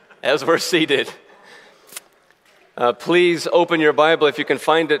as we're seated. Please open your Bible, if you can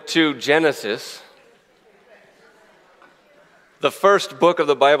find it, to Genesis. The first book of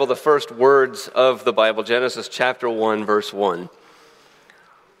the Bible, the first words of the Bible, Genesis chapter 1, verse 1.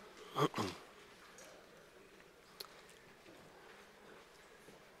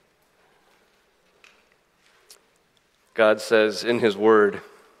 God says in His Word,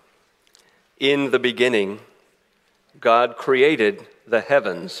 "In the beginning, God created the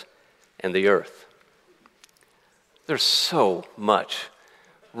heavens and the earth." There's so much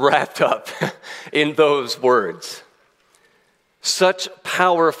wrapped up in those words. Such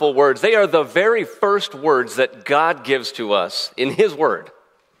powerful words. They are the very first words that God gives to us in His Word.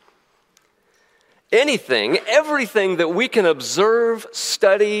 Everything that we can observe,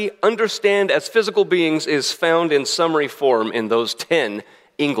 study, understand as physical beings is found in summary form in those 10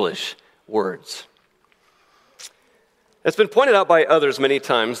 English words. It's been pointed out by others many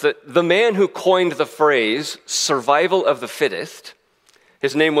times that the man who coined the phrase survival of the fittest,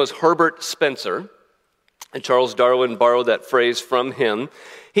 his name was Herbert Spencer, and Charles Darwin borrowed that phrase from him.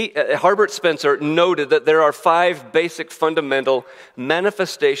 Herbert Spencer noted that there are 5 basic fundamental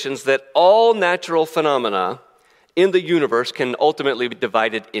manifestations that all natural phenomena in the universe can ultimately be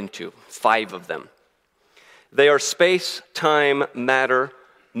divided into. 5 of them. They are space, time, matter,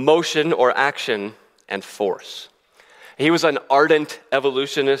 motion or action, and force. He was an ardent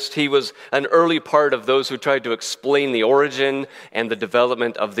evolutionist. He was an early part of those who tried to explain the origin and the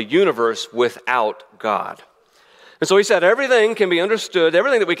development of the universe without God. And so he said everything can be understood,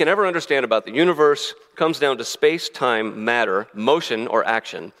 everything that we can ever understand about the universe comes down to space, time, matter, motion or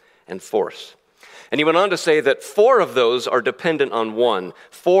action, and force. And he went on to say that 4 of those are dependent on one.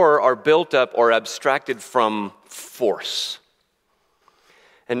 4 are built up or abstracted from force.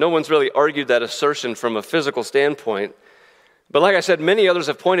 And no one's really argued that assertion from a physical standpoint. But like I said, many others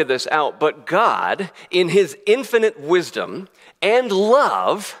have pointed this out. But God, in His infinite wisdom and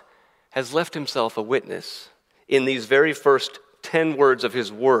love, has left Himself a witness. In these very first 10 words of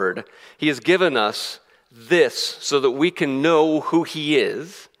His Word, He has given us this so that we can know who He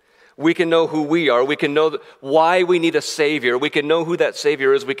is. We can know who we are. We can know why we need a Savior. We can know who that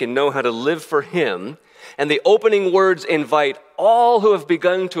Savior is. We can know how to live for Him. And the opening words invite all who have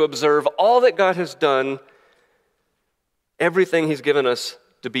begun to observe all that God has done, everything He's given us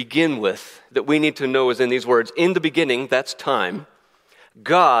to begin with that we need to know is in these words. In the beginning, that's time.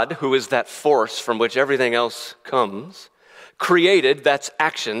 God, who is that force from which everything else comes, created, that's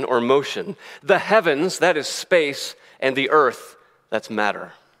action or motion. The heavens, that is space, and the earth, that's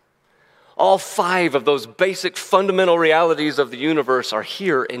matter. All 5 of those basic fundamental realities of the universe are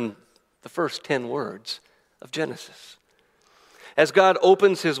here in the first 10 words of Genesis. As God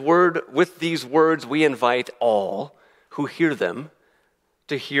opens His Word with these words, we invite all who hear them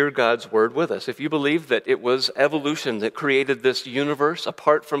to hear God's Word with us. If you believe that it was evolution that created this universe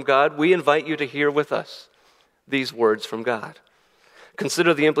apart from God, we invite you to hear with us these words from God.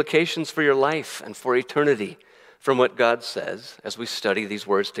 Consider the implications for your life and for eternity from what God says as we study these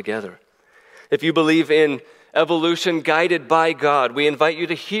words together. If you believe in evolution guided by God, we invite you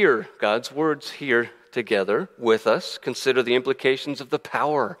to hear God's words here together with us. Consider the implications of the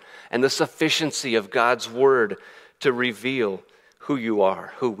power and the sufficiency of God's Word to reveal who you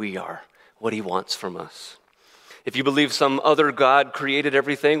are, who we are, what He wants from us. If you believe some other God created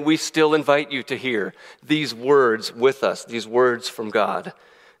everything, we still invite you to hear these words with us, these words from God,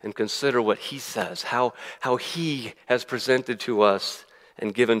 and consider what He says, how He has presented to us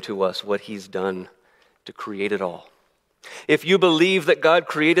and given to us what He's done to create it all. If you believe that God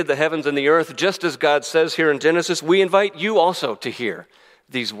created the heavens and the earth, just as God says here in Genesis, we invite you also to hear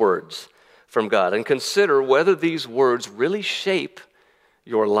these words from God and consider whether these words really shape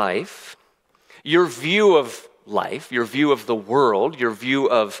your life, your view of life, your view of the world, your view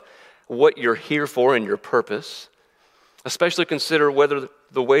of what you're here for and your purpose. Especially consider whether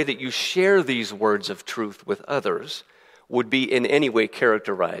the way that you share these words of truth with others would be in any way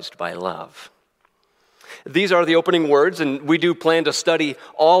characterized by love. These are the opening words, and we do plan to study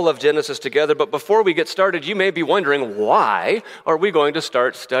all of Genesis together. But before we get started, you may be wondering, why are we going to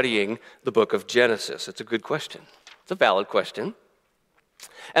start studying the book of Genesis? It's a good question. It's a valid question.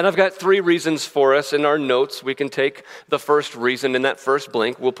 And I've got 3 reasons for us in our notes. We can take the first reason. In that first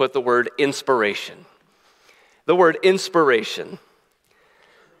blank, we'll put the word inspiration. The word inspiration.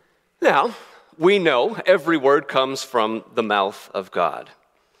 Now, we know every word comes from the mouth of God.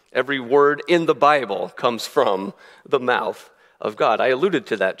 Every word in the Bible comes from the mouth of God. I alluded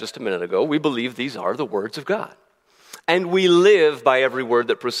to that just a minute ago. We believe these are the words of God. And we live by every word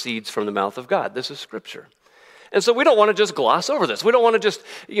that proceeds from the mouth of God. This is Scripture. And so we don't want to just gloss over this. We don't want to just,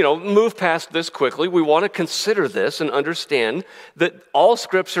 move past this quickly. We want to consider this and understand that all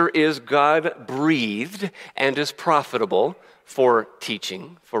Scripture is God-breathed and is profitable for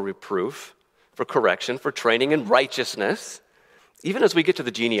teaching, for reproof, for correction, for training in righteousness. Even as we get to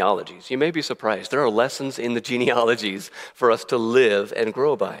the genealogies, you may be surprised. There are lessons in the genealogies for us to live and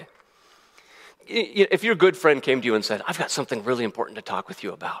grow by. If your good friend came to you and said, I've got something really important to talk with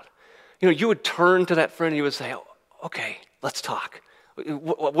you about, you would turn to that friend and you would say, okay, let's talk.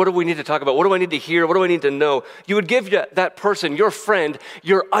 What do we need to talk about? What do I need to hear? What do I need to know? You would give that person, your friend,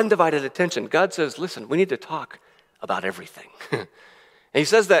 your undivided attention. God says, listen, we need to talk about everything. And he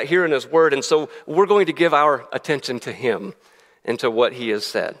says that here in his word, and so we're going to give our attention to him and to what he has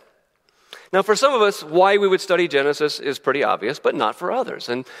said. Now, for some of us, why we would study Genesis is pretty obvious, but not for others.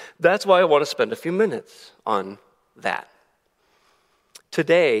 And that's why I want to spend a few minutes on that.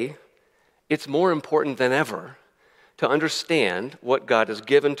 Today, it's more important than ever to understand what God has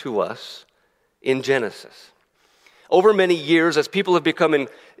given to us in Genesis. Over many years, as people have become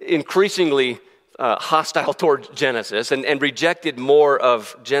increasingly hostile toward Genesis and rejected more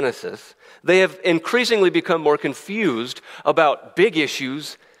of Genesis, they have increasingly become more confused about big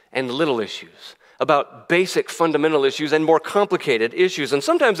issues and little issues, about basic fundamental issues and more complicated issues. And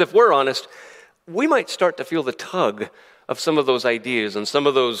sometimes, if we're honest, we might start to feel the tug of some of those ideas and some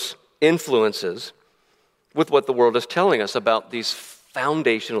of those influences with what the world is telling us about these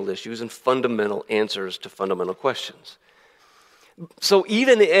foundational issues and fundamental answers to fundamental questions. So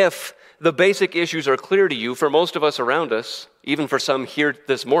even if the basic issues are clear to you, for most of us around us, even for some here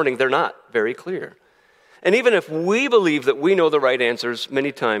this morning, they're not very clear. And even if we believe that we know the right answers,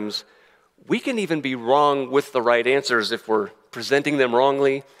 many times we can even be wrong with the right answers if we're presenting them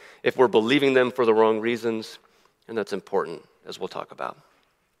wrongly, if we're believing them for the wrong reasons, and that's important, as we'll talk about.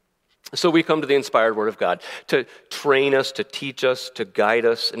 So we come to the inspired Word of God to train us, to teach us, to guide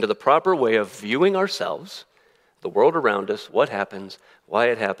us into the proper way of viewing ourselves, the world around us, what happens, why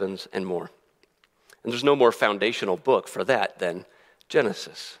it happens, and more. And there's no more foundational book for that than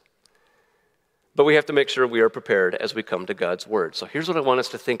Genesis. But we have to make sure we are prepared as we come to God's Word. So here's what I want us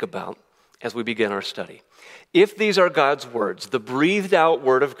to think about as we begin our study. If these are God's words, the breathed out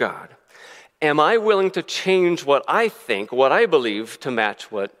Word of God, am I willing to change what I think, what I believe, to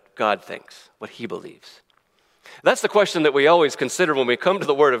match what God thinks, what he believes? That's the question that we always consider when we come to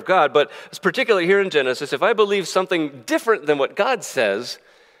the Word of God, but particularly here in Genesis, if I believe something different than what God says,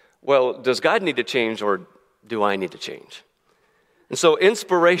 well, does God need to change or do I need to change? And so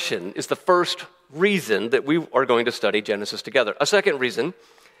inspiration is the first reason that we are going to study Genesis together. A second reason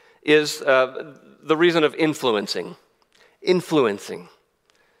is the reason of influencing. Influencing.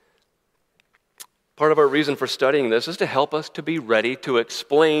 Part of our reason for studying this is to help us to be ready to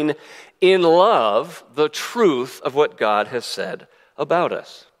explain in love the truth of what God has said about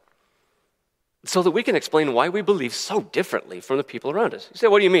us, so that we can explain why we believe so differently from the people around us. You say,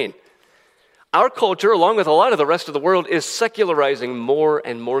 what do you mean? Our culture, along with a lot of the rest of the world, is secularizing more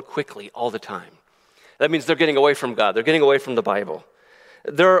and more quickly all the time. That means they're getting away from God. They're getting away from the Bible.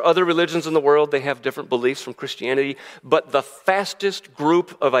 There are other religions in the world. They have different beliefs from Christianity. But the fastest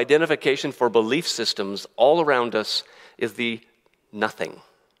group of identification for belief systems all around us is the nothing.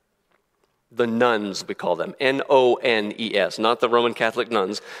 The nones, we call them. N-O-N-E-S. Not the Roman Catholic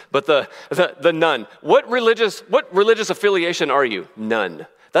nuns, but the none. What religious affiliation are you? None.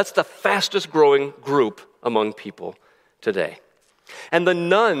 That's the fastest growing group among people today. And the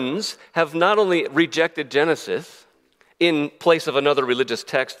nones have not only rejected Genesis in place of another religious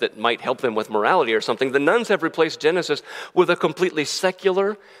text that might help them with morality or something, the nones have replaced Genesis with a completely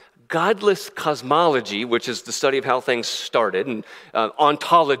secular, godless cosmology, which is the study of how things started, and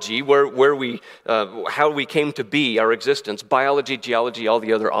ontology, how we came to be, our existence, biology, geology, all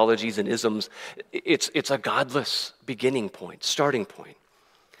the other ologies and isms. It's a godless beginning point, starting point.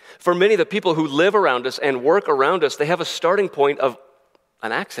 For many of the people who live around us and work around us, they have a starting point of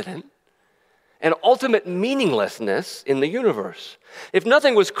an accident and ultimate meaninglessness in the universe. If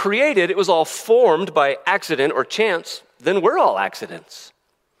nothing was created, it was all formed by accident or chance, then we're all accidents.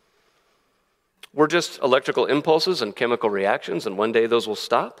 We're just electrical impulses and chemical reactions, and one day those will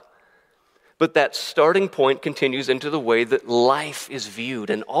stop. But that starting point continues into the way that life is viewed,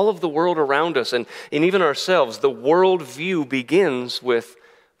 and all of the world around us, and even ourselves. The world view begins with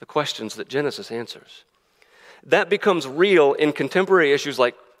the questions that Genesis answers. That becomes real in contemporary issues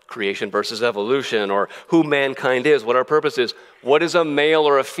like creation versus evolution, or who mankind is, what our purpose is, what is a male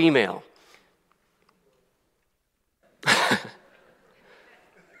or a female.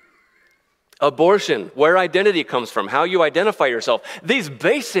 abortion, where identity comes from, how you identify yourself. These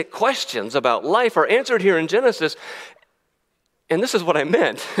basic questions about life are answered here in Genesis. And this is what I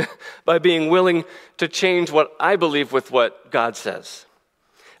meant by being willing to change what I believe with what God says.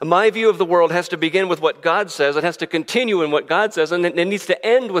 My view of the world has to begin with what God says. It has to continue in what God says, and it needs to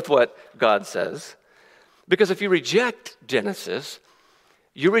end with what God says. Because if you reject Genesis,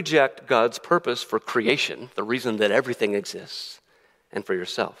 you reject God's purpose for creation, the reason that everything exists, and for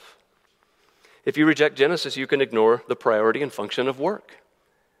yourself. If you reject Genesis, you can ignore the priority and function of work.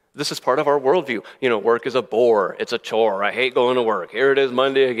 This is part of our worldview. Work is a bore. It's a chore. I hate going to work. Here it is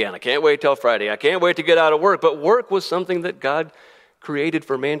Monday again. I can't wait till Friday. I can't wait to get out of work. But work was something that God created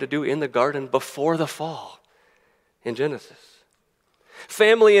for man to do in the garden before the fall in Genesis.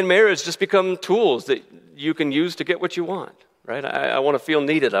 Family and marriage just become tools that you can use to get what you want, right? I want to feel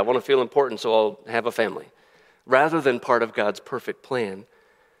needed. I want to feel important, so I'll have a family, rather than part of God's perfect plan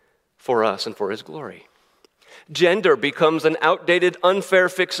for us and for his glory. Gender becomes an outdated, unfair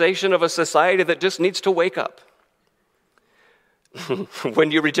fixation of a society that just needs to wake up.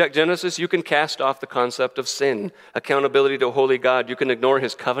 When you reject Genesis, you can cast off the concept of sin, accountability to a holy God. You can ignore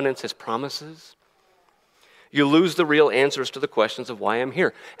his covenants, his promises. You lose the real answers to the questions of why I'm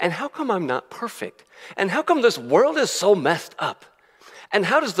here. And how come I'm not perfect? And how come this world is so messed up? And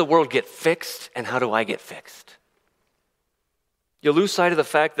how does the world get fixed? And how do I get fixed? You lose sight of the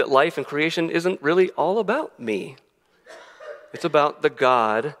fact that life and creation isn't really all about me. It's about the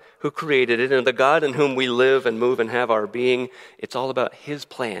God who created it and the God in whom we live and move and have our being. It's all about his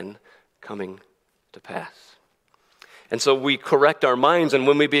plan coming to pass. And so we correct our minds, and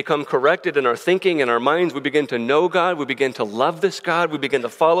when we become corrected in our thinking and our minds, we begin to know God, we begin to love this God, we begin to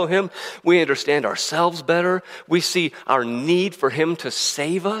follow him, we understand ourselves better, we see our need for him to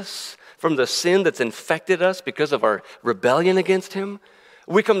save us from the sin that's infected us because of our rebellion against him.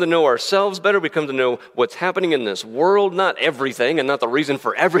 We come to know ourselves better. We come to know what's happening in this world, not everything and not the reason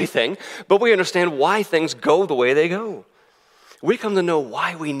for everything, but we understand why things go the way they go. We come to know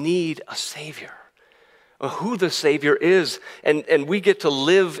why we need a Savior, who the Savior is, and we get to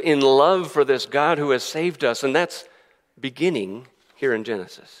live in love for this God who has saved us, and that's beginning here in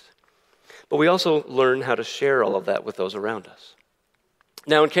Genesis. But we also learn how to share all of that with those around us.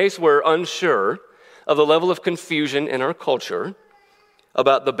 Now, in case we're unsure of the level of confusion in our culture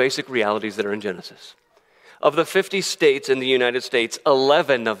about the basic realities that are in Genesis, of the 50 states in the United States,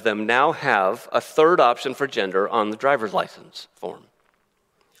 11 of them now have a third option for gender on the driver's license form.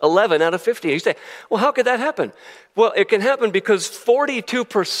 11 out of 50. You say, well, how could that happen? Well, it can happen because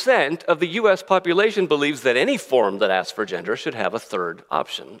 42% of the U.S. population believes that any form that asks for gender should have a third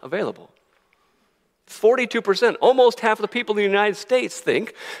option available. 42%, almost half the people in the United States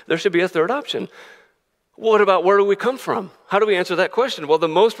think there should be a third option. What about where do we come from? How do we answer that question? Well, the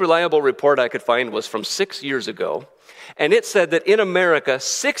most reliable report I could find was from 6 years ago, and it said that in America,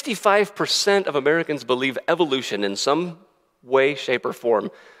 65% of Americans believe evolution in some way, shape, or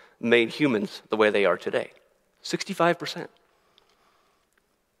form made humans the way they are today. 65%.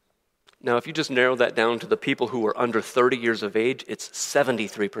 Now, if you just narrow that down to the people who are under 30 years of age, it's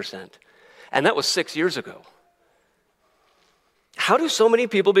 73%. And that was 6 years ago. How do so many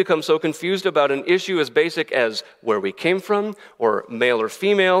people become so confused about an issue as basic as where we came from, or male or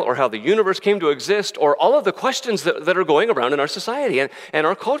female, or how the universe came to exist, or all of the questions that are going around in our society and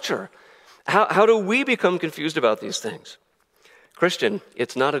our culture? How do we become confused about these things? Christian,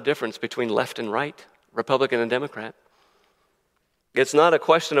 it's not a difference between left and right, Republican and Democrat. It's not a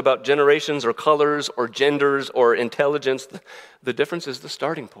question about generations or colors or genders or intelligence. The difference is the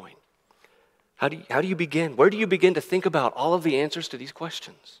starting point. How do you begin? Where do you begin to think about all of the answers to these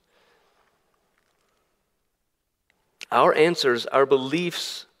questions? Our answers, our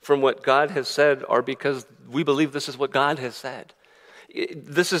beliefs from what God has said are because we believe this is what God has said.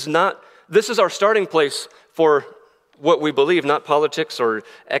 This is our starting place for what we believe, not politics or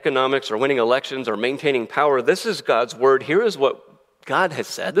economics or winning elections or maintaining power. This is God's word. Here is what God has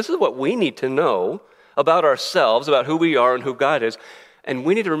said. This is what we need to know about ourselves, about who we are and who God is. And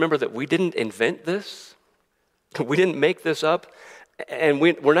we need to remember that we didn't invent this. We didn't make this up. And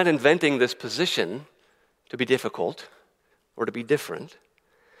we're not inventing this position to be difficult or to be different.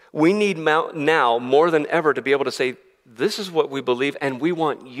 We need now more than ever to be able to say, this is what we believe, and we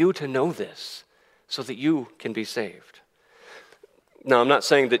want you to know this so that you can be saved. Now, I'm not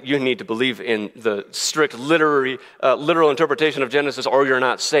saying that you need to believe in the strict literal interpretation of Genesis or you're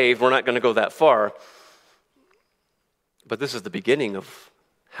not saved. We're not going to go that far. But this is the beginning of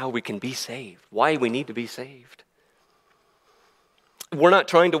how we can be saved, why we need to be saved. We're not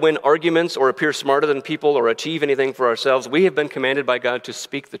trying to win arguments or appear smarter than people or achieve anything for ourselves. We have been commanded by God to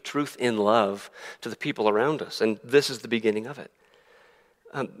speak the truth in love to the people around us, and this is the beginning of it.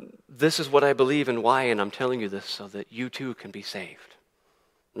 This is what I believe and why, and I'm telling you this so that you too can be saved,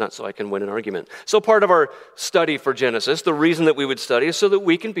 not so I can win an argument. So part of our study for Genesis, the reason that we would study is so that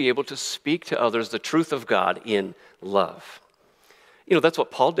we can be able to speak to others the truth of God in love. You know, that's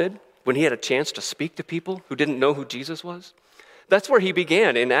what Paul did when he had a chance to speak to people who didn't know who Jesus was. That's where he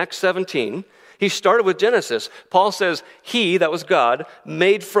began in Acts 17. He started with Genesis. Paul says, he, that was God,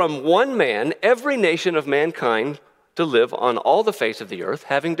 made from one man every nation of mankind to live on all the face of the earth,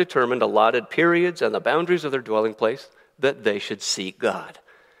 having determined allotted periods and the boundaries of their dwelling place, that they should seek God.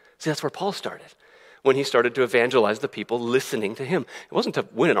 See, that's where Paul started, when he started to evangelize the people listening to him. It wasn't to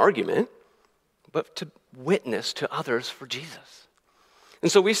win an argument, but to witness to others for Jesus. And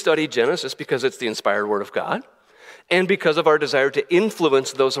so we study Genesis because it's the inspired word of God, and because of our desire to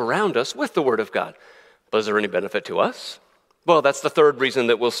influence those around us with the Word of God. But is there any benefit to us? Well, that's the third reason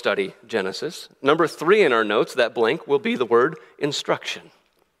that we'll study Genesis. Number 3 in our notes, that blank, will be the word instruction.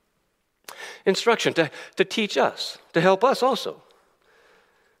 Instruction, to teach us, to help us also.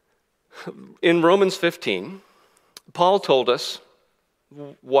 In Romans 15, Paul told us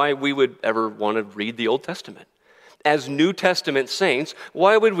why we would ever want to read the Old Testament. As New Testament saints,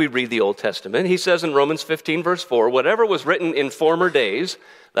 why would we read the Old Testament? He says in Romans 15, verse 4, whatever was written in former days,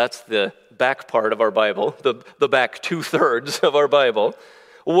 that's the back part of our Bible, the back 2/3 of our Bible,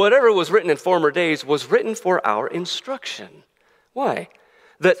 whatever was written in former days was written for our instruction. Why?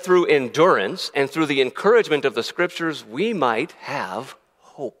 That through endurance and through the encouragement of the Scriptures, we might have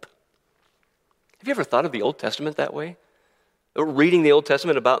hope. Have you ever thought of the Old Testament that way? Reading the Old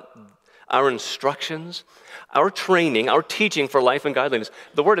Testament about our instructions, our training, our teaching for life and godliness.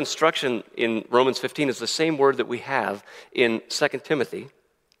 The word instruction in Romans 15 is the same word that we have in 2 Timothy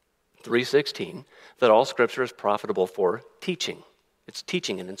 3:16, that all Scripture is profitable for teaching. It's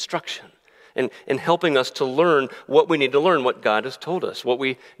teaching and instruction and helping us to learn what we need to learn, what God has told us, what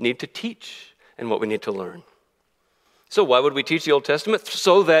we need to teach and what we need to learn. So why would we teach the Old Testament?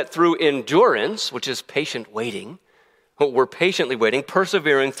 So that through endurance, which is patient waiting, we're patiently waiting,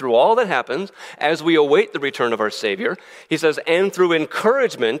 persevering through all that happens as we await the return of our Savior. He says, and through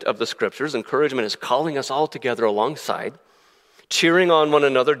encouragement of the Scriptures, encouragement is calling us all together alongside, cheering on one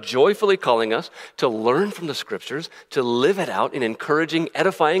another, joyfully calling us to learn from the Scriptures, to live it out in encouraging,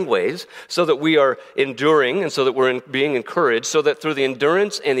 edifying ways, so that we are enduring and so that we're being encouraged, so that through the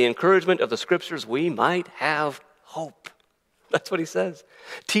endurance and the encouragement of the Scriptures, we might have hope. That's what he says.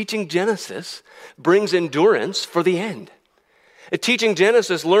 Teaching Genesis brings endurance for the end. Teaching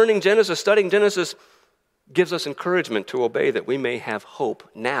Genesis, learning Genesis, studying Genesis gives us encouragement to obey that we may have hope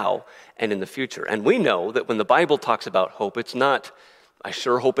now and in the future. And we know that when the Bible talks about hope, it's not, I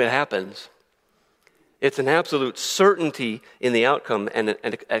sure hope it happens. It's an absolute certainty in the outcome and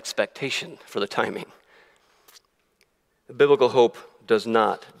an expectation for the timing. Biblical hope does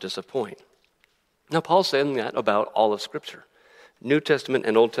not disappoint. Now, Paul's saying that about all of Scripture. New Testament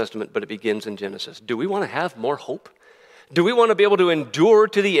and Old Testament, but it begins in Genesis. Do we want to have more hope? Do we want to be able to endure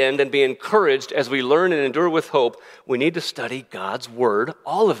to the end and be encouraged as we learn and endure with hope? We need to study God's Word,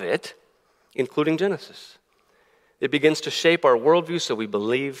 all of it, including Genesis. It begins to shape our worldview so we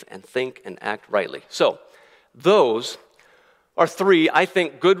believe and think and act rightly. So, those are 3, I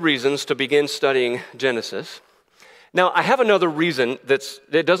think, good reasons to begin studying Genesis. Now, I have another reason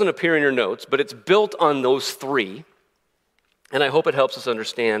that doesn't appear in your notes, but it's built on those 3. And I hope it helps us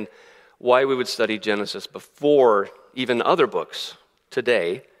understand why we would study Genesis before even other books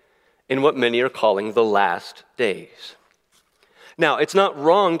today in what many are calling the last days. Now, it's not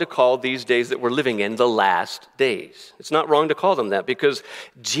wrong to call these days that we're living in the last days. It's not wrong to call them that because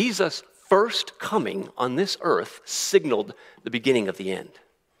Jesus' first coming on this earth signaled the beginning of the end.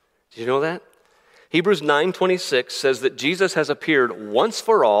 Did you know that? Hebrews 9:26 says that Jesus has appeared once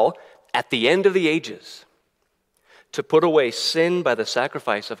for all at the end of the ages, to put away sin by the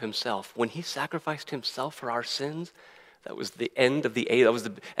sacrifice of himself. When he sacrificed himself for our sins, that was the end of the age. That was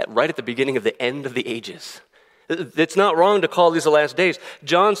right at the beginning of the end of the ages. It's not wrong to call these the last days.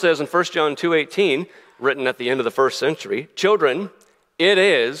 John says in 1 John 2:18, written at the end of the first century, children, it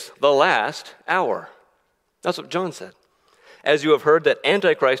is the last hour. That's what John said. As you have heard that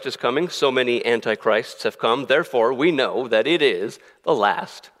Antichrist is coming, so many Antichrists have come. Therefore, we know that it is the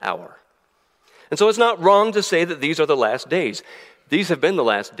last hour. And so it's not wrong to say that these are the last days. These have been the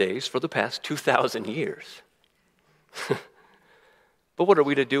last days for the past 2,000 years. But what are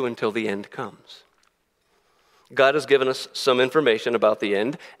we to do until the end comes? God has given us some information about the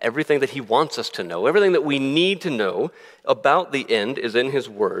end. Everything that he wants us to know, everything that we need to know about the end is in his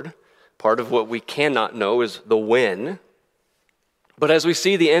word. Part of what we cannot know is the when. But as we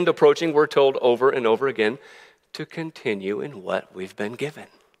see the end approaching, we're told over and over again to continue in what we've been given.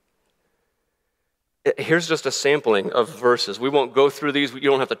 Here's just a sampling of verses. We won't go through these. You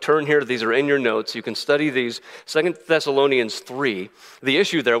don't have to turn here. These are in your notes. You can study these. 2 Thessalonians 3, the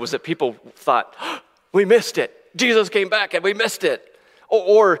issue there was that people thought, we missed it. Jesus came back and we missed it.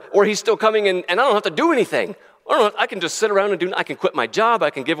 Or he's still coming and I don't have to do anything. I can just sit around and I can quit my job. I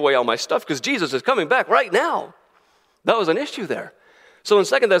can give away all my stuff because Jesus is coming back right now. That was an issue there. So in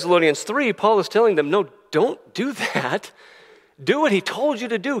 2 Thessalonians 3, Paul is telling them, no, don't do that. Do what he told you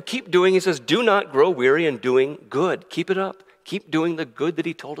to do. Keep doing. He says, do not grow weary in doing good. Keep it up. Keep doing the good that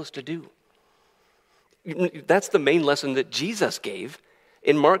he told us to do. That's the main lesson that Jesus gave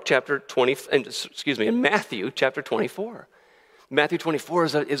in in Matthew chapter 24. Matthew 24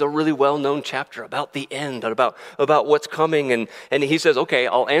 is a really well-known chapter about the end, about what's coming. And he says, okay,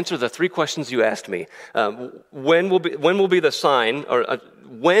 I'll answer the three questions you asked me. When will be the sign, or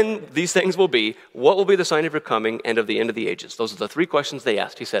when these things will be, what will be the sign of your coming and of the end of the ages? Those are the three questions they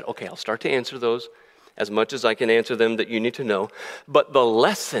asked. He said, okay, I'll start to answer those as much as I can answer them that you need to know. But the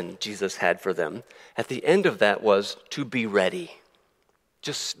lesson Jesus had for them at the end of that was to be ready.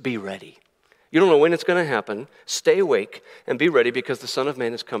 Just be ready. You don't know when it's going to happen. Stay awake and be ready because the Son of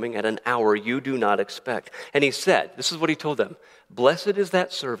Man is coming at an hour you do not expect. And he said, this is what he told them, blessed is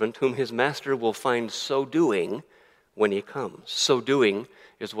that servant whom his master will find so doing when he comes. So doing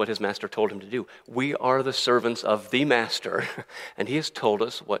is what his master told him to do. We are the servants of the master, and he has told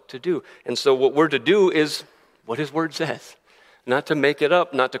us what to do. And so what we're to do is what his word says. Not to make it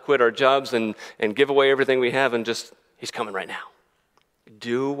up, not to quit our jobs and give away everything we have and just, he's coming right now.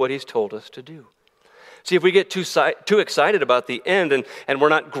 Do what he's told us to do. See, if we get too excited about the end and we're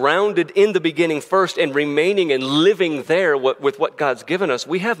not grounded in the beginning first and remaining and living there with what God's given us,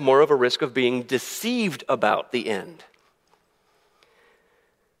 we have more of a risk of being deceived about the end.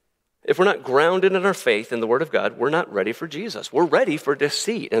 If we're not grounded in our faith in the Word of God, we're not ready for Jesus. We're ready for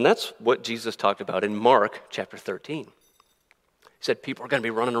deceit. And that's what Jesus talked about in Mark chapter 13. He said people are going to be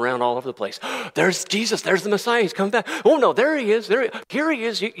running around all over the place. There's Jesus. There's the Messiah. He's coming back. Oh, no, there he is. Here he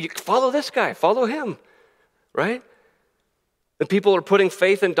is. You follow this guy. Follow him. Right? And people are putting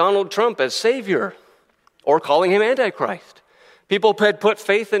faith in Donald Trump as Savior or calling him Antichrist. People had put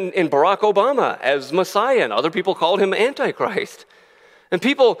faith in Barack Obama as Messiah, and other people called him Antichrist. And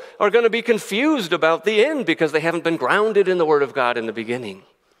people are going to be confused about the end because they haven't been grounded in the Word of God in the beginning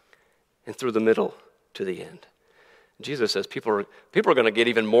and through the middle to the end. Jesus says people are going to get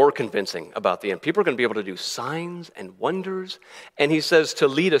even more convincing about the end. People are going to be able to do signs and wonders. And he says to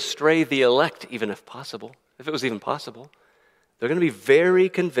lead astray the elect, even if possible, if it was even possible. They're going to be very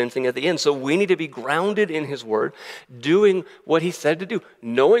convincing at the end. So we need to be grounded in his word, doing what he said to do,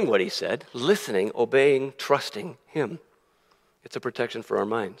 knowing what he said, listening, obeying, trusting him. It's a protection for our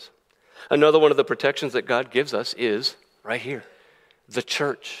minds. Another one of the protections that God gives us is right here, the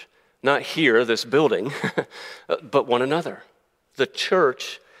church. Not here, this building, but one another, the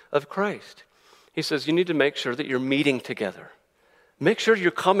church of Christ. He says you need to make sure that you're meeting together. Make sure you're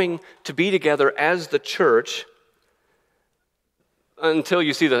coming to be together as the church until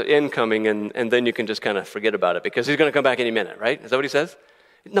you see the end coming, and then you can just kind of forget about it because he's going to come back any minute, right? Is that what he says?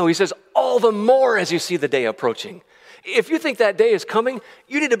 No, he says all the more as you see the day approaching. If you think that day is coming,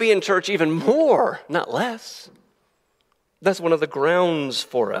 you need to be in church even more, not less. That's one of the grounds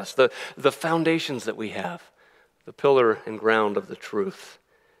for us, the foundations that we have. The pillar and ground of the truth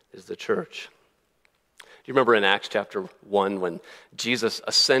is the church. Do you remember in Acts chapter 1 when Jesus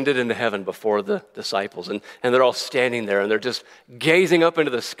ascended into heaven before the disciples and they're all standing there and they're just gazing up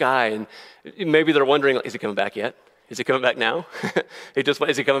into the sky and maybe they're wondering, is he coming back yet? Is he coming back now?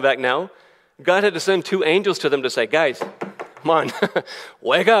 Is he coming back now? God had to send 2 angels to them to say, guys, come on,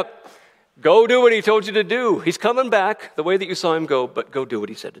 wake up. Go do what he told you to do. He's coming back the way that you saw him go, but go do what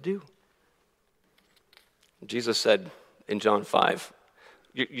he said to do. Jesus said in John 5,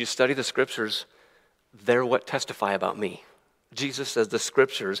 you study the scriptures, they're what testify about me. Jesus says the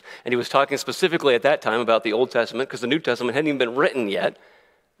scriptures, and he was talking specifically at that time about the Old Testament because the New Testament hadn't even been written yet.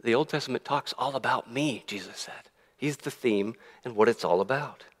 The Old Testament talks all about me, Jesus said. He's the theme and what it's all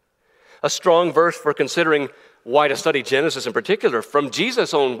about. A strong verse for considering why to study Genesis in particular, from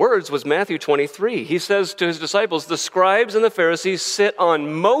Jesus' own words, was Matthew 23. He says to his disciples, the scribes and the Pharisees sit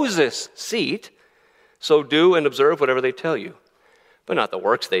on Moses' seat, so do and observe whatever they tell you. But not the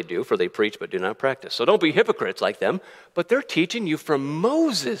works they do, for they preach but do not practice. So don't be hypocrites like them, but they're teaching you from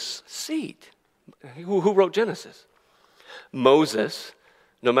Moses' seat. Who wrote Genesis? Moses.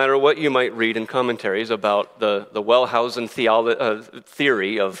 No matter what you might read in commentaries about the Wellhausen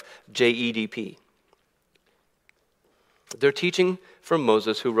theory of JEDP. They're teaching from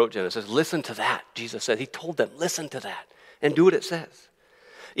Moses, who wrote Genesis. Listen to that, Jesus said. He told them, listen to that, and do what it says.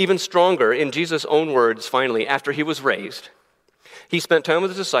 Even stronger, in Jesus' own words, finally, after he was raised, he spent time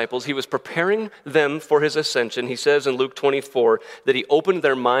with his disciples. He was preparing them for his ascension. He says in Luke 24 that he opened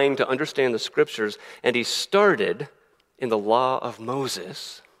their mind to understand the scriptures, and he started in the law of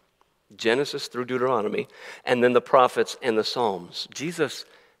Moses, Genesis through Deuteronomy, and then the prophets and the Psalms. Jesus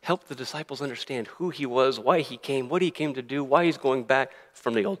helped the disciples understand who he was, why he came, what he came to do, why he's going back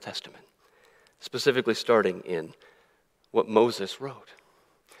from the Old Testament, specifically starting in what Moses wrote.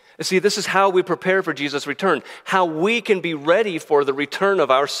 You see, this is how we prepare for Jesus' return, how we can be ready for the return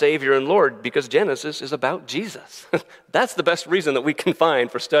of our Savior and Lord, because Genesis is about Jesus. That's the best reason that we can find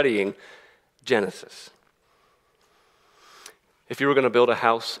for studying Genesis. If you were going to build a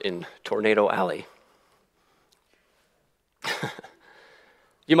house in Tornado Alley,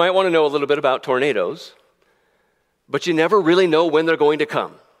 you might want to know a little bit about tornadoes, but you never really know when they're going to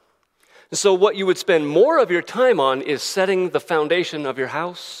come. And so what you would spend more of your time on is setting the foundation of your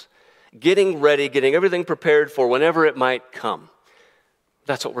house, getting ready, getting everything prepared for whenever it might come.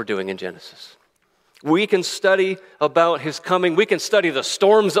 That's what we're doing in Genesis. We can study about his coming. We can study the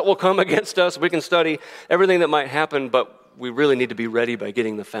storms that will come against us. We can study everything that might happen, but we really need to be ready by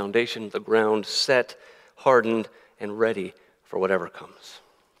getting the foundation, the ground set, hardened, and ready for whatever comes.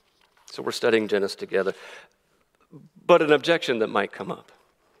 So we're studying Genesis together. But an objection that might come up.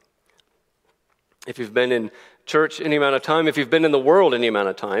 If you've been in church any amount of time, if you've been in the world any amount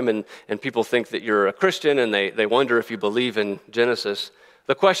of time, and people think that you're a Christian and they wonder if you believe in Genesis,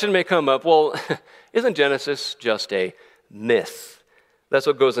 the question may come up, well, isn't Genesis just a myth? That's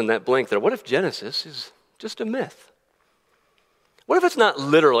what goes in that blank there. What if Genesis is just a myth? What if it's not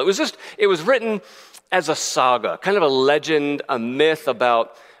literal? It was written as a saga, kind of a legend, a myth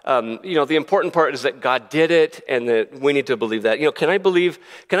about, the important part is that God did it and that we need to believe that. Can I believe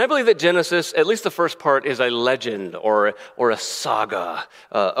that Genesis, at least the first part, is a legend or a saga,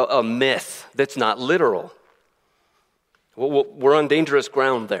 a myth that's not literal? Well, we're on dangerous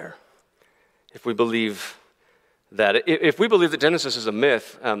ground there if we believe that. If we believe that Genesis is a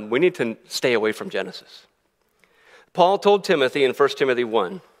myth, we need to stay away from Genesis. Paul told Timothy in 1 Timothy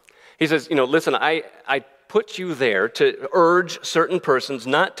 1, he says, listen, I put you there to urge certain persons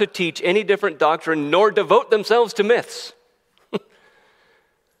not to teach any different doctrine nor devote themselves to myths.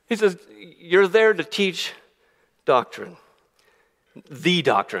 He says, you're there to teach doctrine. The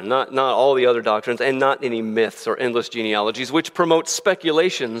doctrine, not all the other doctrines, and not any myths or endless genealogies, which promote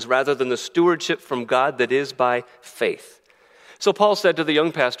speculations rather than the stewardship from God that is by faith. So Paul said to the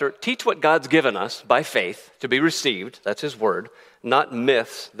young pastor, teach what God's given us by faith to be received, that's his word, not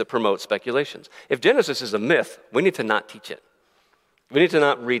myths that promote speculations. If Genesis is a myth, we need to not teach it. We need to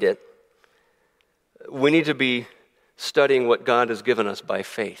not read it. We need to be studying what God has given us by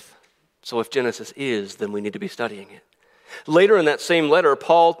faith. So if Genesis is, then we need to be studying it. Later in that same letter,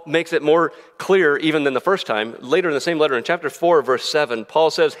 Paul makes it more clear even than the first time. Later in the same letter, in chapter 4, verse 7,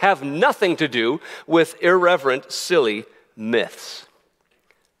 Paul says, have nothing to do with irreverent, silly myths.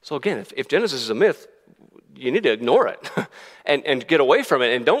 So again, if Genesis is a myth, you need to ignore it and get away from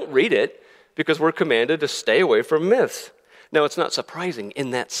it and don't read it because we're commanded to stay away from myths. Now, it's not surprising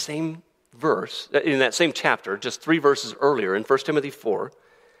in that same verse, in that same chapter, just 3 verses earlier in 1 Timothy 4,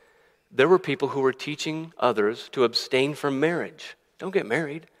 there were people who were teaching others to abstain from marriage. Don't get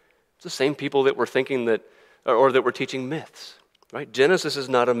married. It's the same people that were thinking that, or that were teaching myths, right? Genesis is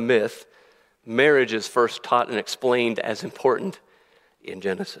not a myth. Marriage is first taught and explained as important in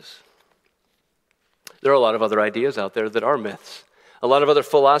Genesis. There are a lot of other ideas out there that are myths. A lot of other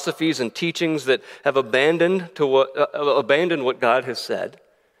philosophies and teachings that have abandoned what God has said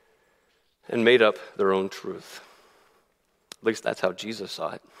and made up their own truth. At least that's how Jesus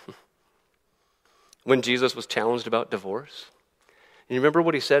saw it. When Jesus was challenged about divorce, and you remember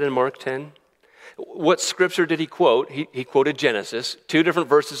what he said in Mark 10? What scripture did he quote? He quoted Genesis, 2 different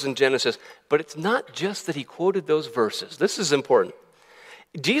verses in Genesis, but it's not just that he quoted those verses. This is important.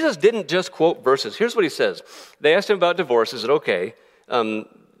 Jesus didn't just quote verses. Here's what he says. They asked him about divorce. Is it okay?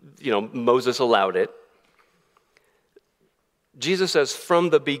 Moses allowed it. Jesus says,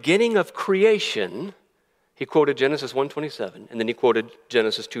 from the beginning of creation, he quoted Genesis 1:27, and then he quoted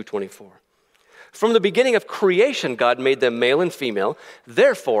Genesis 2:24. From the beginning of creation, God made them male and female.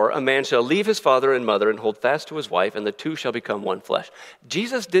 Therefore, a man shall leave his father and mother and hold fast to his wife, and the two shall become one flesh. He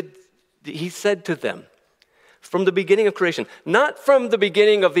said to them, From the beginning of creation. Not from the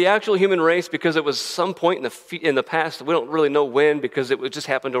beginning of the actual human race because it was some point in the past. We don't really know when because it just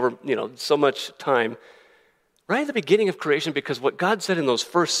happened over, so much time. Right at the beginning of creation, because what God said in those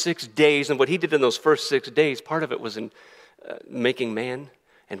first 6 days and what he did in those first 6 days, part of it was in making man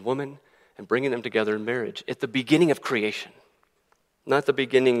and woman and bringing them together in marriage. At the beginning of creation. Not the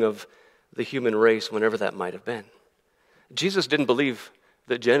beginning of the human race, whenever that might have been. Jesus didn't believe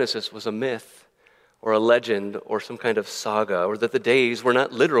that Genesis was a myth or a legend or some kind of saga, or that the days were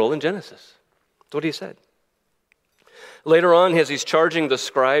not literal in Genesis. That's what he said. Later on, as he's charging the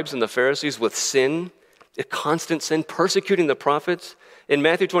scribes and the Pharisees with sin, a constant sin, persecuting the prophets, in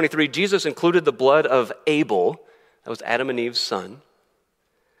Matthew 23, Jesus included the blood of Abel, that was Adam and Eve's son,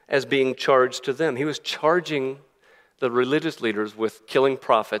 as being charged to them. He was charging the religious leaders with killing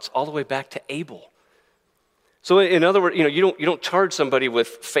prophets all the way back to Abel. So in other words, you don't charge somebody with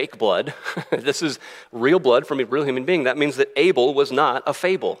fake blood. This is real blood from a real human being. That means that Abel was not a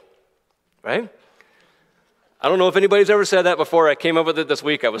fable, right? I don't know if anybody's ever said that before. I came up with it this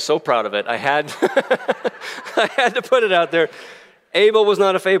week. I was so proud of it. I had I had to put it out there. Abel was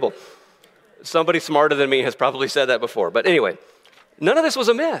not a fable. Somebody smarter than me has probably said that before. But anyway, none of this was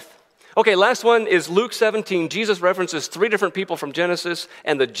a myth. Okay, last one is Luke 17. Jesus references 3 different people from Genesis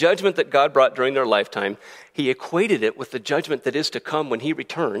and the judgment that God brought during their lifetime. He equated it with the judgment that is to come when he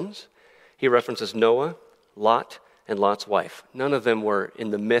returns. He references Noah, Lot, and Lot's wife. None of them were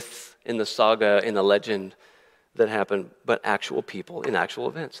in the myth, in the saga, in the legend that happened, but actual people in actual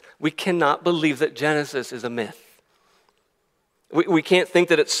events. We cannot believe that Genesis is a myth. We can't think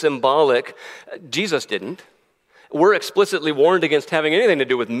that it's symbolic. Jesus didn't. We're explicitly warned against having anything to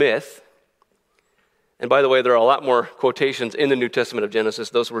do with myth. And by the way, there are a lot more quotations in the New Testament of Genesis.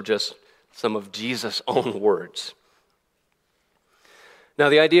 Those were just some of Jesus' own words. Now,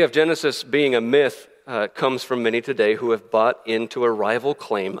 the idea of Genesis being a myth comes from many today who have bought into a rival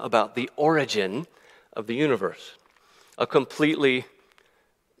claim about the origin of the universe, a completely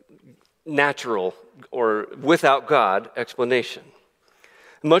natural or without God explanation.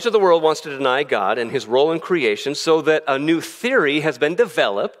 Much of the world wants to deny God and his role in creation so that a new theory has been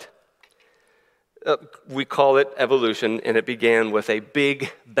developed. We call it evolution, and it began with a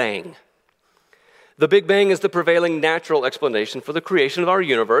Big Bang. The Big Bang is the prevailing natural explanation for the creation of our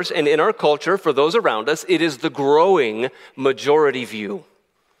universe, and in our culture, for those around us, it is the growing majority view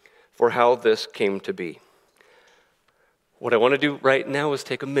for how this came to be. What I want to do right now is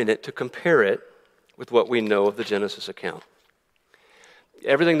take a minute to compare it with what we know of the Genesis account.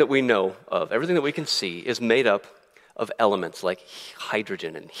 Everything that we know of, everything that we can see, is made up of elements like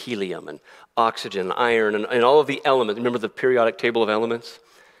hydrogen and helium and oxygen, and iron, and all of the elements. Remember the periodic table of elements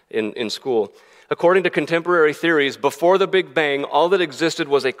in school? According to contemporary theories, before the Big Bang, all that existed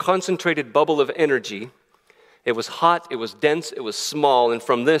was a concentrated bubble of energy. It was hot, it was dense, it was small, and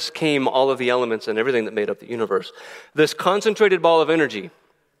from this came all of the elements and everything that made up the universe. This concentrated ball of energy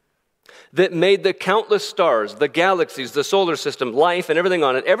that made the countless stars, the galaxies, the solar system, life, and everything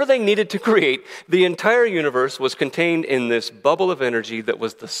on it, everything needed to create the entire universe was contained in this bubble of energy that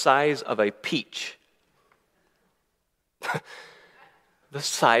was the size of a peach. The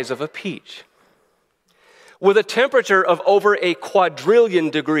size of a peach. With a temperature of over a quadrillion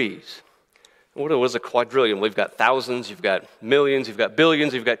degrees. What was a quadrillion? We've got thousands, you've got millions, you've got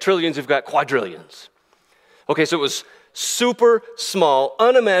billions, you've got trillions, you've got quadrillions. Okay, so it was super small,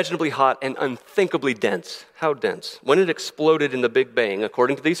 unimaginably hot, and unthinkably dense. How dense? When it exploded in the Big Bang,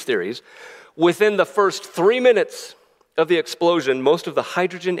 according to these theories, within the first 3 minutes of the explosion, most of the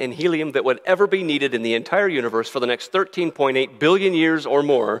hydrogen and helium that would ever be needed in the entire universe for the next 13.8 billion years or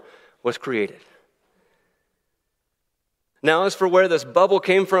more was created. Now, as for where this bubble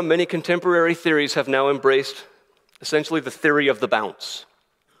came from, many contemporary theories have now embraced essentially the theory of the bounce.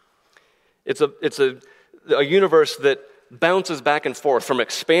 It's a universe that bounces back and forth from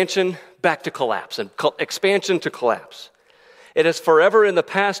expansion back to collapse and expansion to collapse. It has forever in the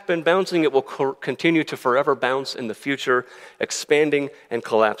past been bouncing. It will continue to forever bounce in the future, expanding and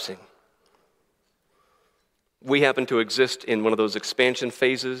collapsing. We happen to exist in one of those expansion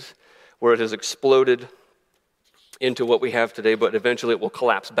phases where it has exploded into what we have today, but eventually it will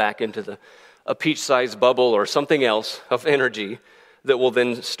collapse back into a peach-sized bubble or something else of energy that will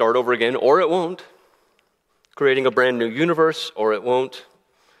then start over again, or it won't, creating a brand new universe, or it won't.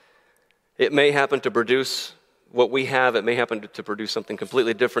 It may happen to produce what we have. It may happen to produce something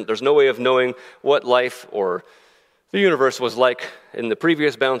completely different. There's no way of knowing what life or the universe was like in the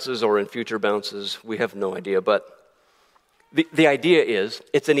previous bounces or in future bounces. We have no idea, but the idea is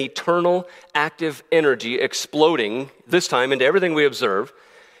it's an eternal active energy exploding, this time into everything we observe,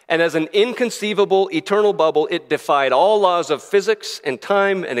 And as an inconceivable, eternal bubble, it defied all laws of physics and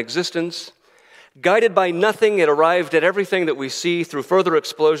time and existence. Guided by nothing, it arrived at everything that we see. Through further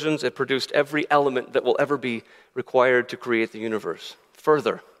explosions, it produced every element that will ever be required to create the universe.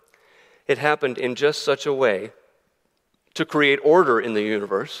 Further, it happened in just such a way to create order in the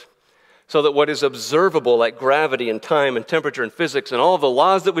universe, so that what is observable, like gravity and time and temperature and physics and all the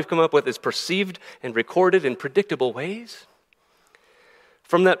laws that we've come up with, is perceived and recorded in predictable ways.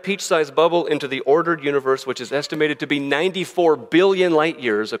 From that peach-sized bubble into the ordered universe, which is estimated to be 94 billion light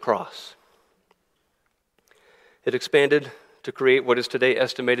years across. It expanded to create what is today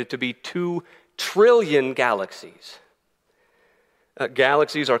estimated to be 2 trillion galaxies.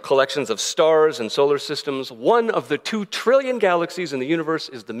 Galaxies are collections of stars and solar systems. One of the 2 trillion galaxies in the universe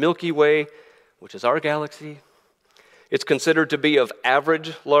is the Milky Way, which is our galaxy. It's considered to be of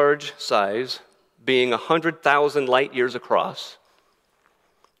average large size, being 100,000 light years across.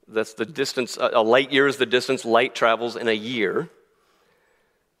 That's the distance, a light year is the distance light travels in a year.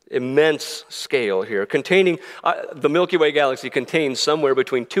 Immense scale here. The Milky Way galaxy contains somewhere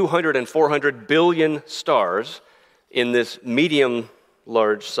between 200 and 400 billion stars in this medium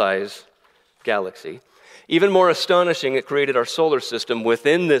large size galaxy. Even more astonishing, it created our solar system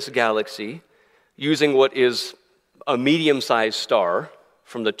within this galaxy using what is a medium-sized star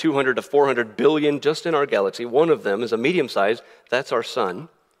from the 200 to 400 billion just in our galaxy. One of them is a medium-sized, that's our sun.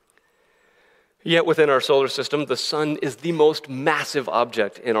 Yet within our solar system, the sun is the most massive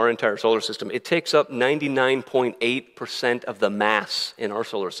object in our entire solar system. It takes up 99.8% of the mass in our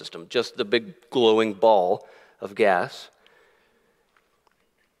solar system, just the big glowing ball of gas.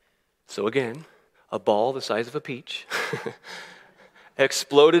 So again, a ball the size of a peach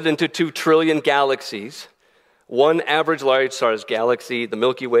exploded into 2 trillion galaxies. One average large-sized galaxy, the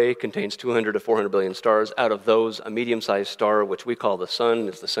Milky Way, contains 200 to 400 billion stars. Out of those, a medium-sized star, which we call the sun,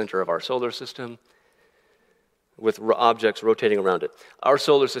 is the center of our solar system, with objects rotating around it. Our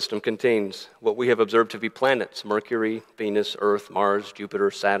solar system contains what we have observed to be planets: Mercury, Venus, Earth, Mars,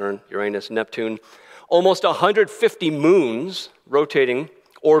 Jupiter, Saturn, Uranus, Neptune. Almost 150 moons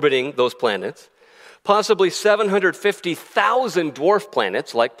orbiting those planets. Possibly 750,000 dwarf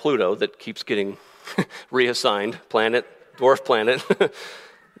planets, like Pluto, that keeps getting reassigned dwarf planet,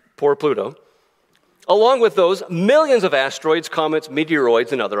 poor Pluto. Along with those, millions of asteroids, comets,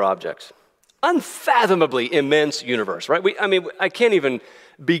 meteoroids, and other objects. Unfathomably immense universe, right? I can't even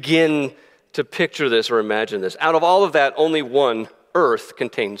begin to picture this or imagine this. Out of all of that, only one, Earth,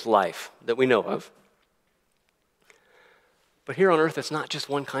 contains life that we know of. But here on Earth, it's not just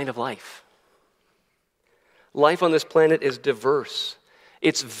one kind of life. Life on this planet is diverse.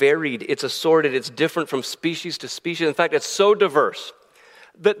 It's varied, it's assorted, it's different from species to species. In fact, it's so diverse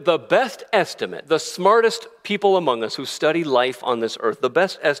that the best estimate, the smartest people among us who study life on this earth, the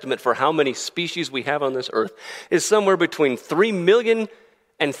best estimate for how many species we have on this earth is somewhere between 3 million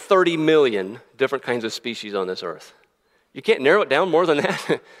and 30 million different kinds of species on this earth. You can't narrow it down more than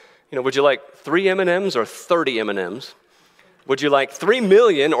that. Would you like 3 M&Ms or 30 M&Ms? Would you like 3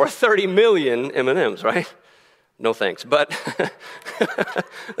 million or 30 million M&Ms, right? No thanks, but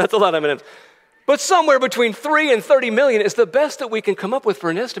that's a lot of M&Ms. But somewhere between 3 and 30 million is the best that we can come up with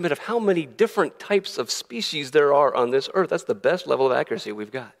for an estimate of how many different types of species there are on this earth. That's the best level of accuracy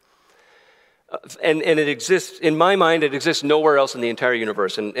we've got. And it exists, in my mind, it exists nowhere else in the entire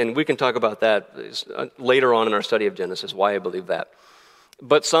universe. And we can talk about that later on in our study of Genesis, why I believe that.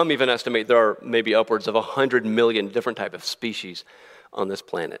 But some even estimate there are maybe upwards of 100 million different types of species on this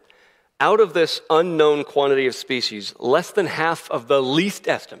planet. Out of this unknown quantity of species, less than half of the least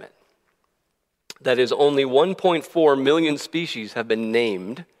estimate, that is only 1.4 million species, have been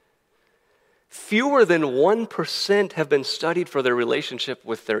named. Fewer than 1% have been studied for their relationship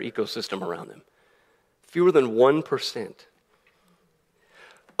with their ecosystem around them. Fewer than 1%.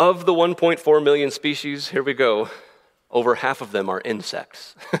 Of the 1.4 million species, here we go, over half of them are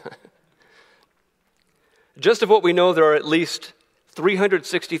insects. Just of what we know, there are at least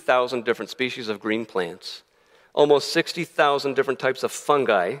 360,000 different species of green plants, almost 60,000 different types of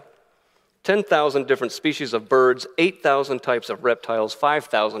fungi, 10,000 different species of birds, 8,000 types of reptiles,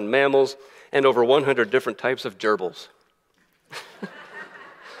 5,000 mammals, and over 100 different types of gerbils.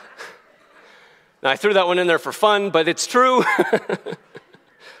 Now, I threw that one in there for fun, but it's true.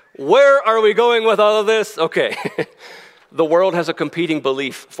 Where are we going with all of this? Okay. The world has a competing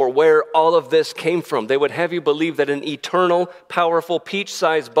belief for where all of this came from. They would have you believe that an eternal, powerful,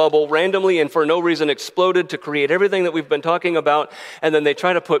 peach-sized bubble randomly and for no reason exploded to create everything that we've been talking about, and then they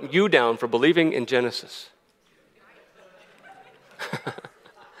try to put you down for believing in Genesis.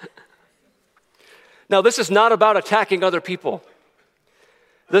 Now, this is not about attacking other people.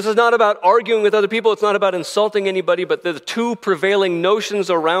 This is not about arguing with other people. It's not about insulting anybody, but the two prevailing notions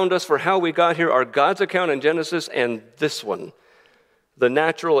around us for how we got here are God's account in Genesis and this one, the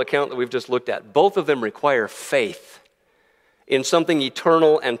natural account that we've just looked at. Both of them require faith in something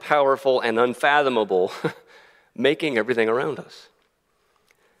eternal and powerful and unfathomable making everything around us.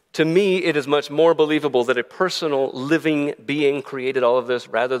 To me, it is much more believable that a personal, living being created all of this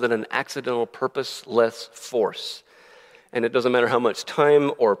rather than an accidental, purposeless force. And it doesn't matter how much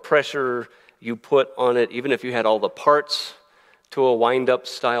time or pressure you put on it, even if you had all the parts to a wind-up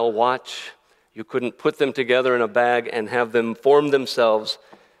style watch, you couldn't put them together in a bag and have them form themselves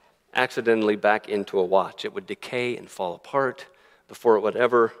accidentally back into a watch. It would decay and fall apart before it would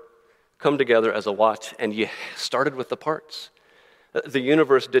ever come together as a watch, and you started with the parts. The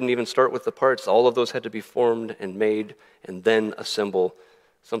universe didn't even start with the parts. All of those had to be formed and made and then assemble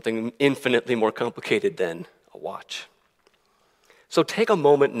something infinitely more complicated than a watch. So take a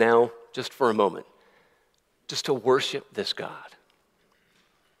moment now, just for a moment, just to worship this God.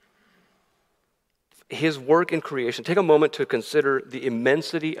 His work in creation. Take a moment to consider the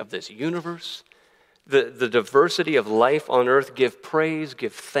immensity of this universe, the diversity of life on earth. Give praise,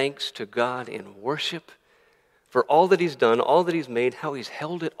 give thanks to God in worship for all that he's done, all that he's made, how he's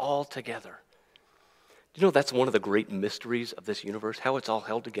held it all together. Do you know that's one of the great mysteries of this universe, how it's all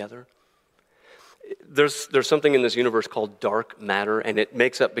held together? There's something in this universe called dark matter, and it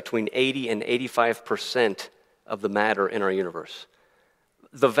makes up between 80 and 85% of the matter in our universe.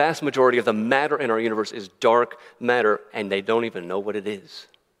 The vast majority of the matter in our universe is dark matter, and they don't even know what it is.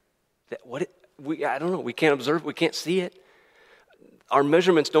 I don't know. We can't observe. We can't see it. Our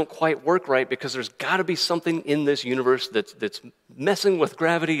measurements don't quite work right because there's got to be something in this universe that's messing with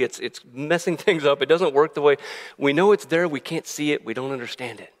gravity. It's messing things up. It doesn't work the way we know it's there. We can't see it. We don't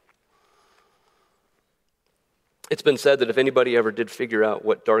understand it. It's been said that if anybody ever did figure out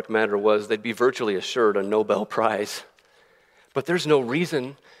what dark matter was, they'd be virtually assured a Nobel Prize. But there's no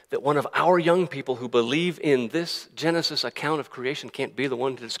reason that one of our young people who believe in this Genesis account of creation can't be the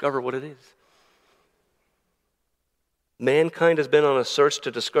one to discover what it is. Mankind has been on a search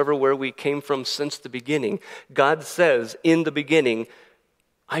to discover where we came from since the beginning. God says, in the beginning,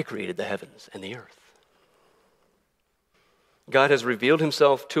 I created the heavens and the earth. God has revealed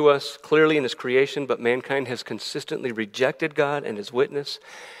himself to us clearly in his creation, but mankind has consistently rejected God and his witness.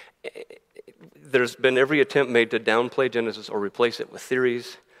 There's been every attempt made to downplay Genesis or replace it with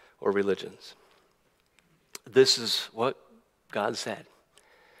theories or religions. This is what God said.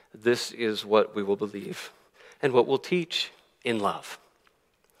 This is what we will believe and what we'll teach in love.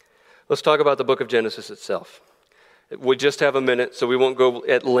 Let's talk about the book of Genesis itself. We just have a minute, so we won't go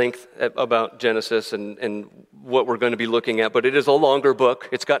at length about Genesis and what we're going to be looking at, but it is a longer book.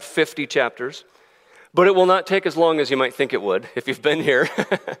 It's got 50 chapters, but it will not take as long as you might think it would if you've been here.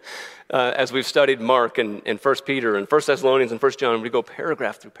 As we've studied Mark and 1 Peter and 1 Thessalonians and 1 John, we go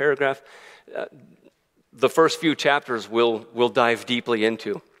paragraph through paragraph. The first few chapters we'll dive deeply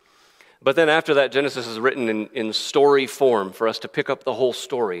into. But then after that, Genesis is written in story form for us to pick up the whole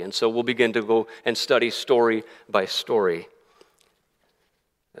story. And so we'll begin to go and study story by story.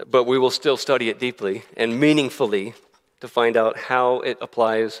 But we will still study it deeply and meaningfully to find out how it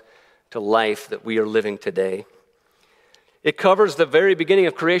applies to life that we are living today. It covers the very beginning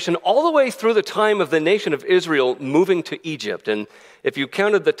of creation all the way through the time of the nation of Israel moving to Egypt. And if you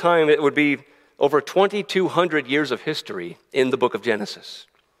counted the time, it would be over 2,200 years of history in the book of Genesis.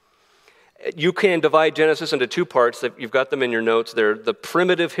 You can divide Genesis into two parts. You've got them in your notes. They're the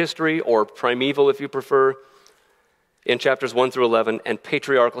primitive history, or primeval if you prefer, in chapters 1 through 11, and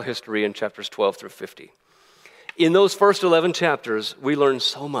patriarchal history in chapters 12 through 50. In those first 11 chapters, we learn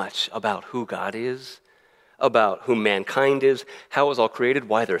so much about who God is, about who mankind is, how it was all created,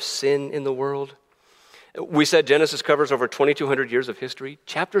 why there's sin in the world. We said Genesis covers over 2,200 years of history.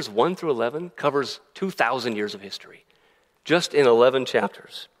 Chapters 1 through 11 covers 2,000 years of history, just in 11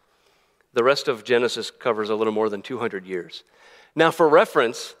 chapters. The rest of Genesis covers a little more than 200 years. Now, for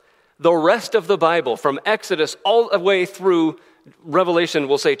reference, the rest of the Bible, from Exodus all the way through Revelation,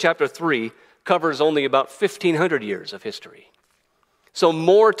 we'll say chapter 3, covers only about 1,500 years of history. So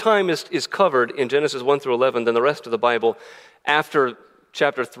more time is covered in Genesis 1 through 11 than the rest of the Bible. After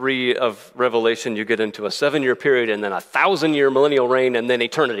chapter 3 of Revelation, you get into a 7-year period and then a 1,000-year millennial reign and then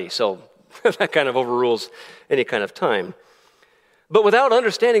eternity. So that kind of overrules any kind of time. But without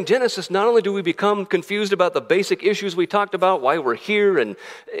understanding Genesis, not only do we become confused about the basic issues we talked about, why we're here and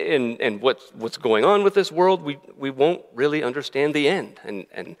what's going on with this world, we won't really understand the end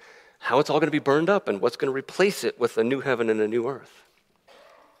and how it's all going to be burned up and what's going to replace it with a new heaven and a new earth.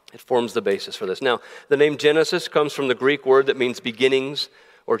 It forms the basis for this. Now, the name Genesis comes from the Greek word that means beginnings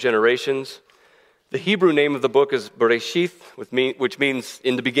or generations. The Hebrew name of the book is Bereshith, which means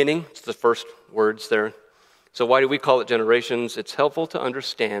in the beginning. It's the first words there. So why do we call it generations? It's helpful to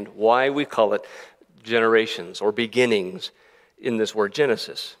understand why we call it generations or beginnings in this word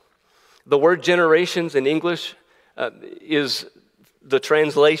Genesis. The word generations in English is the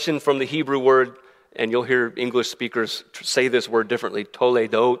translation from the Hebrew word, and you'll hear English speakers say this word differently,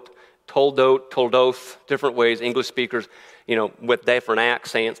 toledot, toldoth, different ways. English speakers, with different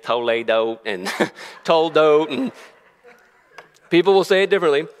accents, toledot and toldot, and people will say it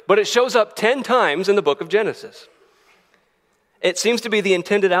differently, but it shows up 10 times in the book of Genesis. It seems to be the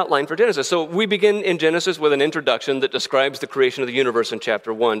intended outline for Genesis. So we begin in Genesis with an introduction that describes the creation of the universe in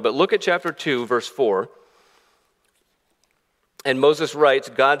chapter 1. But look at chapter 2, verse 4. And Moses writes,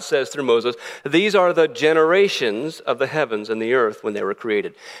 God says through Moses, these are the generations of the heavens and the earth when they were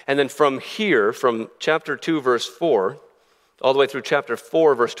created. And then from here, from chapter 2, verse 4, all the way through chapter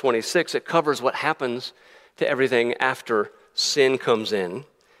 4, verse 26, it covers what happens to everything after sin comes in,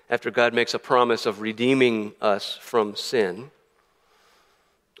 after God makes a promise of redeeming us from sin.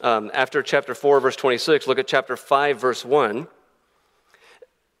 After chapter 4, verse 26, look at chapter 5, verse 1.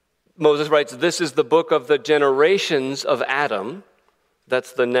 Moses writes, this is the book of the generations of Adam.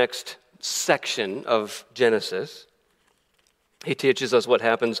 That's the next section of Genesis. He teaches us what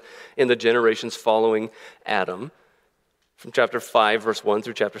happens in the generations following Adam. From chapter 5, verse 1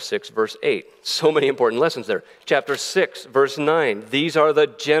 through chapter 6, verse 8. So many important lessons there. Chapter 6, verse 9. These are the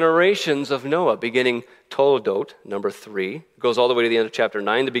generations of Noah, beginning Toledot, number 3. Goes all the way to the end of chapter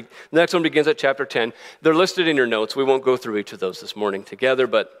 9. The next one begins at chapter 10. They're listed in your notes. We won't go through each of those this morning together,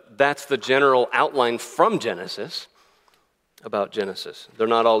 but that's the general outline from Genesis about Genesis. They're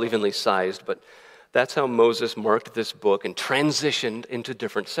not all evenly sized, but that's how Moses marked this book and transitioned into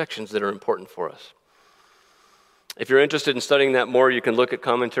different sections that are important for us. If you're interested in studying that more, you can look at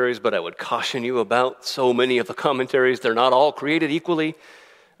commentaries, but I would caution you about so many of the commentaries. They're not all created equally.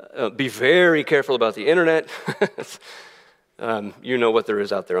 Be very careful about the internet. You know what there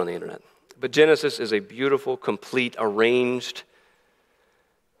is out there on the internet. But Genesis is a beautiful, complete, arranged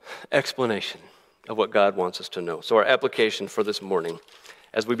explanation of what God wants us to know. So our application for this morning,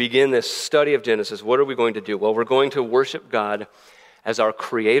 as we begin this study of Genesis, what are we going to do? Well, we're going to worship God as our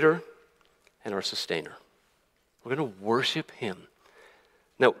creator and our sustainer. We're going to worship him.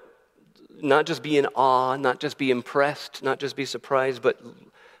 Now, not just be in awe, not just be impressed, not just be surprised, but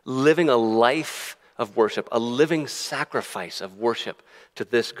living a life of worship, a living sacrifice of worship to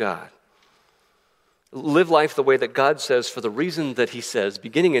this God. Live life the way that God says for the reason that he says,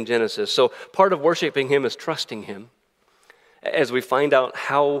 beginning in Genesis. So part of worshiping him is trusting him. As we find out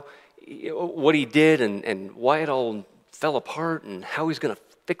what he did and why it all fell apart and how he's going to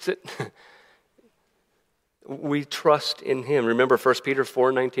fix it, we trust in him. Remember 1 Peter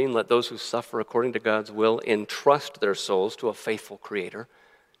 4:19, let those who suffer according to God's will entrust their souls to a faithful creator.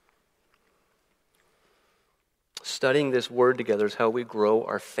 Studying this word together is how we grow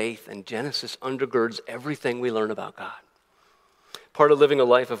our faith, and Genesis undergirds everything we learn about God. Part of living a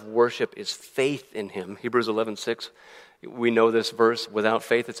life of worship is faith in him. Hebrews 11:6, we know this verse, without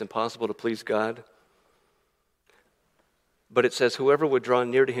faith it's impossible to please God. But it says whoever would draw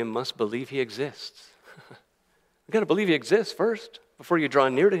near to him must believe he exists. You've got to believe he exists first before you draw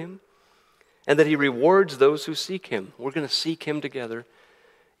near to him, and that he rewards those who seek him. We're going to seek him together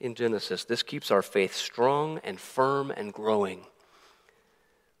in Genesis. This keeps our faith strong and firm and growing.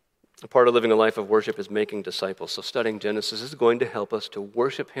 A part of living a life of worship is making disciples. So studying Genesis is going to help us to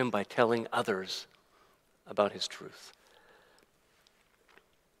worship him by telling others about his truth.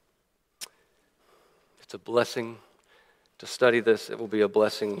 It's a blessing to study this. It will be a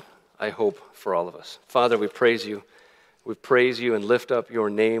blessing, I hope, for all of us. Father, we praise you. We praise you and lift up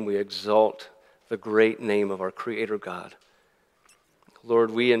your name. We exalt the great name of our Creator God.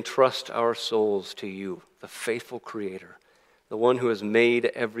 Lord, we entrust our souls to you, the faithful Creator, the one who has made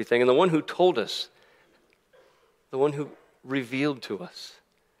everything, and the one who told us, the one who revealed to us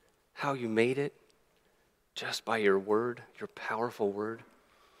how you made it just by your word, your powerful word.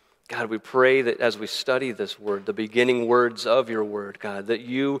 God, we pray that as we study this word, the beginning words of your word, God, that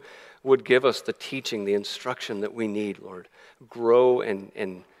you would give us the teaching, the instruction that we need, Lord. Grow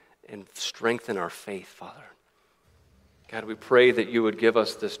and strengthen our faith, Father. God, we pray that you would give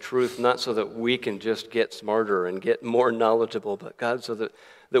us this truth, not so that we can just get smarter and get more knowledgeable, but God, so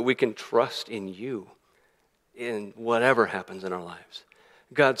that we can trust in you in whatever happens in our lives.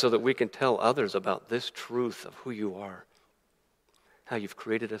 God, so that we can tell others about this truth of who you are, how you've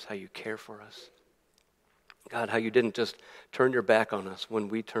created us, how you care for us. God, how you didn't just turn your back on us when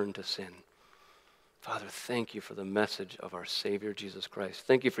we turned to sin. Father, thank you for the message of our Savior, Jesus Christ.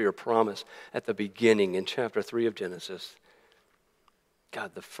 Thank you for your promise at the beginning in chapter 3 of Genesis.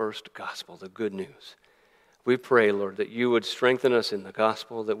 God, the first gospel, the good news. We pray, Lord, that you would strengthen us in the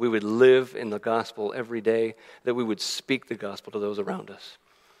gospel, that we would live in the gospel every day, that we would speak the gospel to those around us.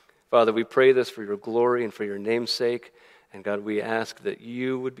 Father, we pray this for your glory and for your name's sake. And God, we ask that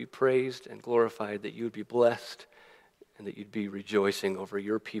you would be praised and glorified, that you would be blessed, and that you'd be rejoicing over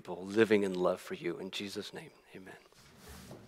your people living in love for you. In Jesus' name, amen.